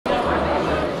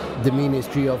The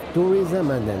Ministry of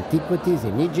Tourism and Antiquities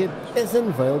in Egypt has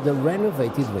unveiled a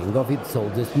renovated wing of its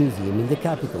oldest museum in the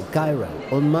capital, Cairo,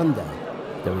 on Monday.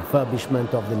 The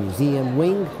refurbishment of the museum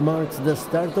wing marks the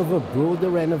start of a broader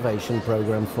renovation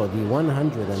program for the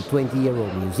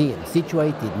 120-year-old museum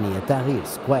situated near Tahrir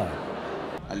Square.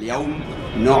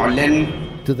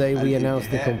 Today we announced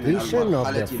the completion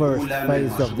of the first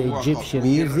phase of the Egyptian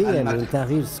Museum in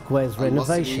Tahrir Square's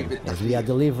renovation, as we are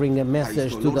delivering a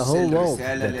message to the whole world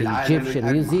that the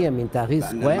Egyptian Museum in Tahrir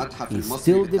Square is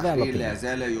still developing.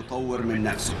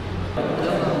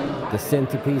 The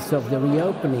centerpiece of the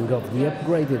reopening of the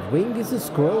upgraded wing is a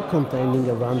scroll containing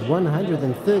around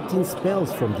 113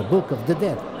 spells from the Book of the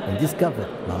Dead and discovered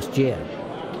last year.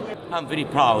 I'm very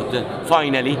proud,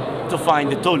 finally, to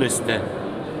find the tallest,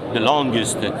 the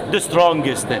longest, the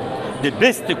strongest, the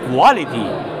best quality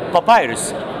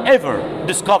papyrus ever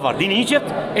discovered in Egypt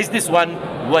is this one,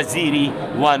 Waziri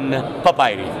 1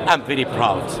 papyri. I'm very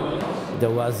proud. The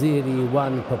Waziri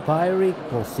 1 papyri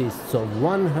consists of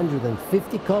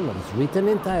 150 columns written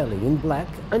entirely in black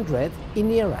and red in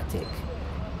hieratic.